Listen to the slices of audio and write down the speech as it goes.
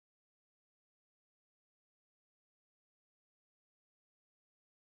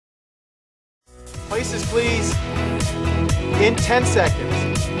Voices, please. In 10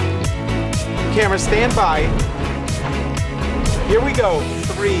 seconds. Camera, stand by. Here we go.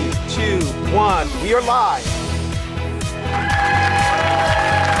 3, 2, 1. We are live.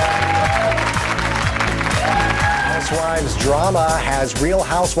 Housewives drama. Has Real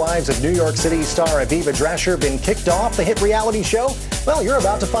Housewives of New York City star Aviva Drescher been kicked off the hit reality show? Well, you're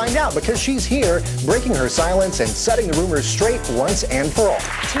about to find out because she's here breaking her silence and setting the rumors straight once and for all.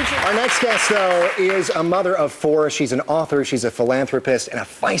 Our next guest, though, is a mother of 4. She's an author, she's a philanthropist, and a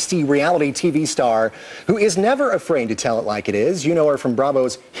feisty reality TV star who is never afraid to tell it like it is. You know her from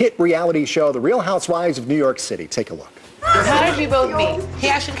Bravo's hit reality show, The Real Housewives of New York City. Take a look. How did you both meet? He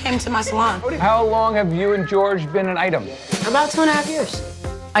actually came to my salon. How long have you and George been an item? About 2.5 years.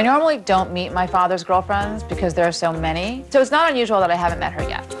 I normally don't meet my father's girlfriends because there are so many. So it's not unusual that I haven't met her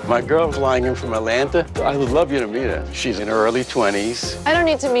yet. My girl's flying in from Atlanta. I would love you to meet her. She's in her early 20s. I don't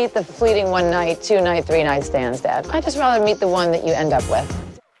need to meet the fleeting one night, 2-night, 3-night stands, Dad. I'd just rather meet the one that you end up with.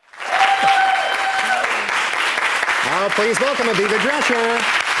 Now, please welcome Aviva Drescher.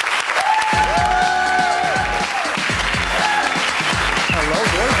 Hello,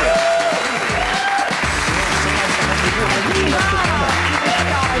 gorgeous.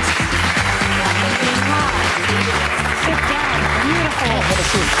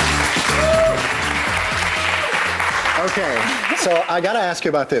 Okay, so I got to ask you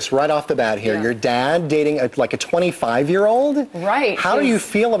about this right off the bat here. Yeah. Your dad dating like a 25-year-old? Right. How do you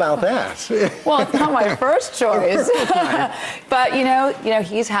feel about that? Well, it's not my first choice. But you know,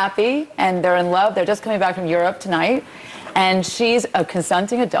 he's happy and they're in love. They're just coming back from Europe tonight, and she's a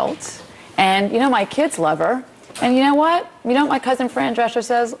consenting adult. And you know, my kids love her. And you know what? You know what my cousin Fran Drescher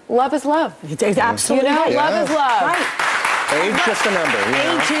says? Love is love. Absolutely. You know, love is love. Right. Age just a number.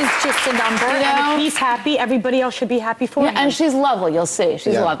 Age is just a number. You know? And if he's happy, everybody else should be happy for him. And she's lovely. You'll see.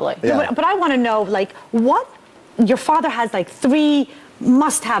 She's lovely. Yeah. But I want to know, like, what your father has, like, 3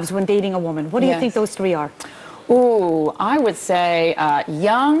 must-haves when dating a woman. What do you think those 3 are? Ooh, I would say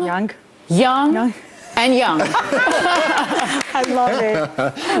young, and young. I love it.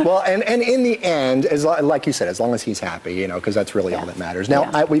 Well, and in the end, like you said, as long as he's happy, you know, because that's really all that matters.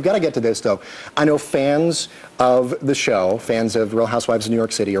 Now, we've got to get to this, though. I know fans of the show, fans of Real Housewives of New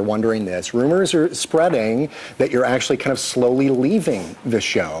York City are wondering this. Rumors are spreading that you're actually kind of slowly leaving the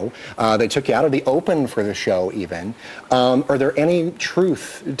show. They took you out of the open for the show, even. Are there any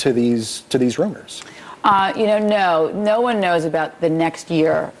truth to these rumors? You know, no one knows about the next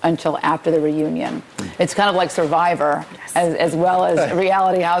year until after the reunion. It's kind of like Survivor, as well as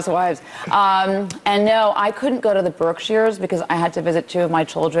Reality Housewives. And no, I couldn't go to the Berkshires because I had to visit 2 of my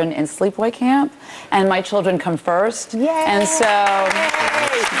children in sleepaway camp, and my children come first. Yay! And so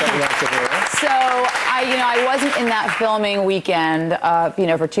I wasn't in that filming weekend,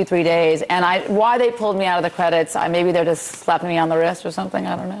 for 2-3 days. And why they pulled me out of the credits, maybe they're just slapping me on the wrist or something,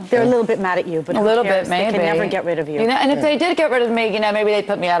 I don't know. They're a little bit mad at you, but a little bit, maybe. They can never get rid of you. And if they did get rid of me, maybe they'd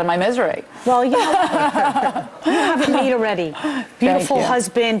put me out of my misery. Well, you have it made already. Beautiful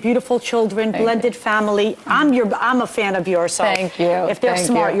husband, beautiful children, blended family. I'm a fan of yours. So thank you. If they're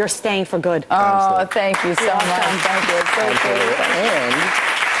smart, you're staying for good. Oh, thank you so much. Thank you. It's so sweet. And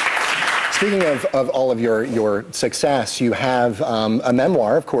speaking of all of your success, you have a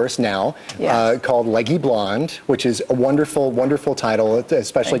memoir, of course, now called Leggy Blonde, which is a wonderful, wonderful title,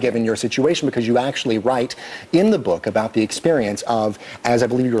 especially given your situation, because you actually write in the book about the experience of, as I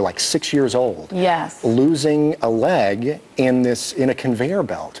believe you were like 6 years old, losing a leg in a conveyor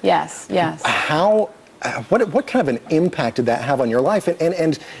belt. Yes. What kind of an impact did that have on your life,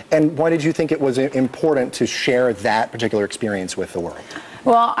 and why did you think it was important to share that particular experience with the world?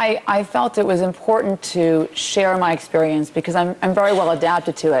 Well, I felt it was important to share my experience because I'm very well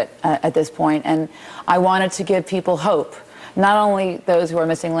adapted to it at this point, and I wanted to give people hope. Not only those who are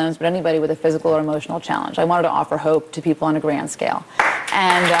missing limbs, but anybody with a physical or emotional challenge. I wanted to offer hope to people on a grand scale.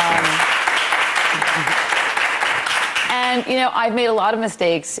 And you know, I've made a lot of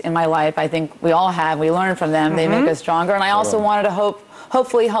mistakes in my life. I think we all have. We learn from them. They make us stronger. And I also wanted to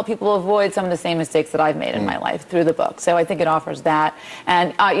hopefully help people avoid some of the same mistakes that I've made in my life through the book. So I think it offers that.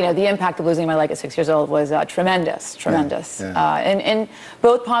 And the impact of losing my leg at 6 years old was tremendous, in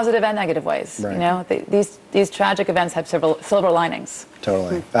both positive and negative ways. Right. You know, these tragic events have silver linings.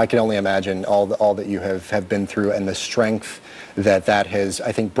 Totally. I can only imagine all that you have been through and the strength that has,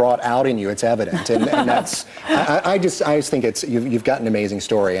 I think, brought out in you. It's evident, and that's, I just think you've got an amazing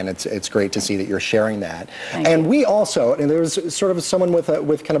story, and it's great to see that you're sharing that. And we also, and there's sort of someone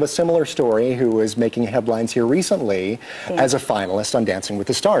with kind of a similar story who was making headlines here recently as a finalist on Dancing with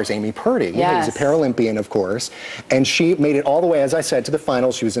the Stars, Amy Purdy, who's a Paralympian, of course, and she made it all the way, as I said, to the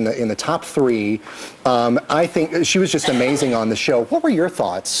finals. She was in the top 3. I think she was just amazing on the show. What were your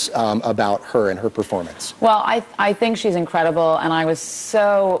thoughts about her and her performance? Well, I think she's incredible, and I was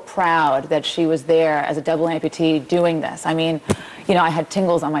so proud that she was there as a double amputee doing this. I mean, you know, I had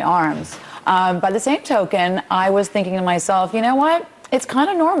tingles on my arms. By the same token, I was thinking to myself, you know what? It's kind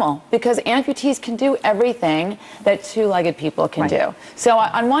of normal because amputees can do everything that two-legged people can do. So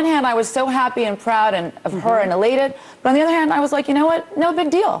on one hand, I was so happy and proud of her and elated, but on the other hand, I was like, you know what? No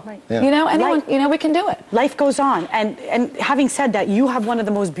big deal. You know, anyone, you know, we can do it. Life goes on, and having said that, you have one of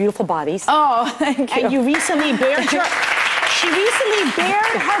the most beautiful bodies. Oh, thank you. And you recently bared your. She recently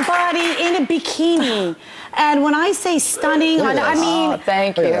bared her body in a bikini. And when I say stunning, I mean,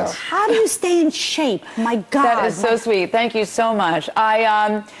 thank you. How do you stay in shape? My God. That is so sweet. Thank you so much.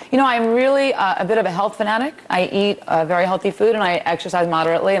 You know, I'm really a bit of a health fanatic. I eat very healthy food, and I exercise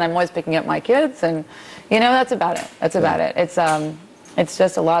moderately, and I'm always picking up my kids, and, you know, that's about it. That's about it. It's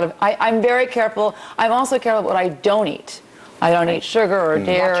just a lot of, I'm very careful. I'm also careful what I don't eat. I don't eat sugar or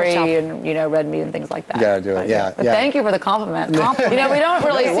dairy and, you know, red meat and things like that. Yeah, do it. But thank you for the compliment. You know, we don't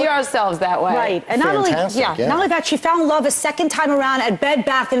really see ourselves that way. Right. And not only that, she found love a second time around at Bed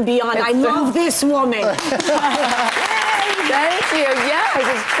Bath & Beyond. I love this woman. Thank you. Yes,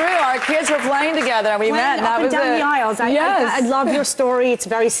 it's true. Our kids were playing together, and we met, and that was it. Down the aisles. I love your story. It's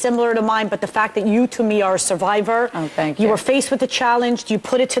very similar to mine, but the fact that you, to me, are a survivor. Oh, thank you. You were faced with a challenge. You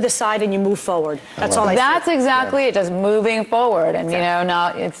put it to the side, and you move forward. That's all I say. That's exactly it. Just moving forward, and, you know,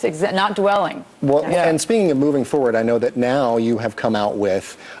 not dwelling. Well, and speaking of moving forward, I know that now you have come out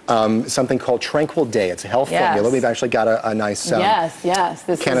with something called Tranquil Day. It's a health formula. We've actually got a nice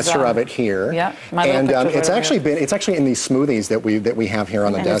canister of it here. And it's actually in these smoothies that we have here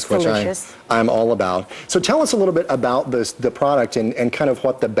on the desk, which I'm all about. So tell us a little bit about the product and kind of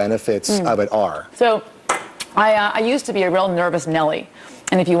what the benefits of it are. So I used to be a real nervous Nelly,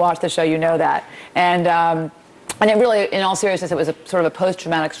 and if you watch the show, you know that. And it really, in all seriousness, it was a sort of a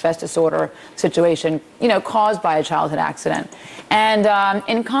post-traumatic stress disorder situation, you know, caused by a childhood accident. And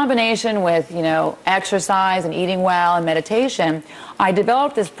in combination with, you know, exercise and eating well and meditation, I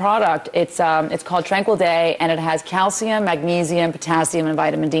developed this product. It's called Tranquil Day, and it has calcium, magnesium, potassium, and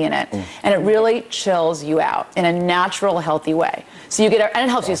vitamin D in it. And it really chills you out in a natural, healthy way. So you get, and it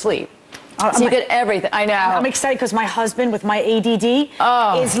helps you sleep. So you get everything. I know. I'm excited because my husband with my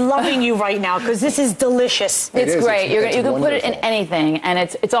ADD is loving you right now because this is delicious. It's great. You can put it in anything, and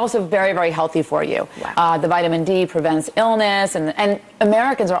it's also very, very healthy for you. Wow. The vitamin D prevents illness, and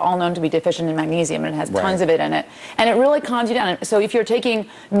Americans are all known to be deficient in magnesium, and it has tons of it in it. And it really calms you down. So if you're taking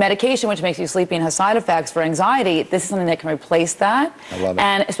medication which makes you sleepy and has side effects for anxiety, this is something that can replace that. I love it.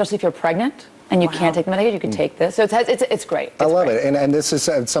 And especially if you're pregnant and you can't take the medication, you can take this. So it's great. I love it. And this is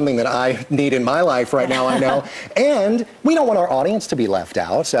something that I need in my life right now, I know. And we don't want our audience to be left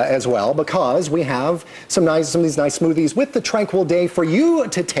out as well, because we have some of these nice smoothies with the Tranquil Day for you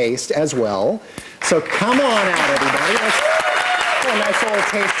to taste as well. So come on out, everybody. Let's get a nice little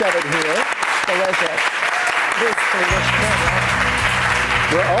taste of it here. Delicious. It is delicious.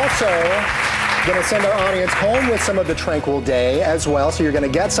 We're also going to send our audience home with some of the Tranquil Day as well. So you're going to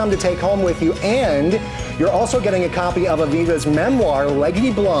get some to take home with you, and you're also getting a copy of Aviva's memoir,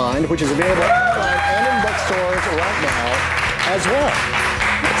 Leggy Blonde, which is available online and in bookstores right now as well.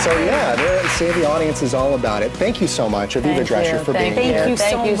 So yeah, see, the audience is all about it. Thank you so much, Aviva Drescher, for being here.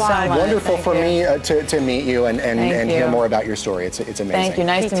 Thank you so much. Wonderful for me to meet you and hear more about your story. It's amazing. Thank you.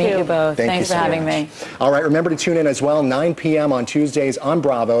 Nice to meet you both. Thanks for having me. All right, remember to tune in as well, 9 p.m. on Tuesdays on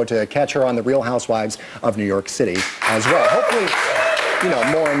Bravo to catch her on The Real Housewives of New York City as well. Hopefully, you know,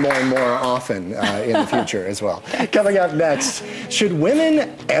 more and more often in the future as well. Coming up next, should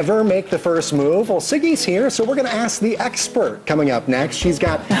women ever make the first move? Well, Siggy's here, so we're going to ask the expert. Coming up next, she's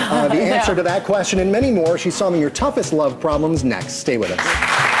got the answer to that question and many more. She's solving your toughest love problems next. Stay with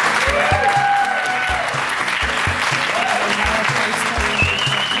us.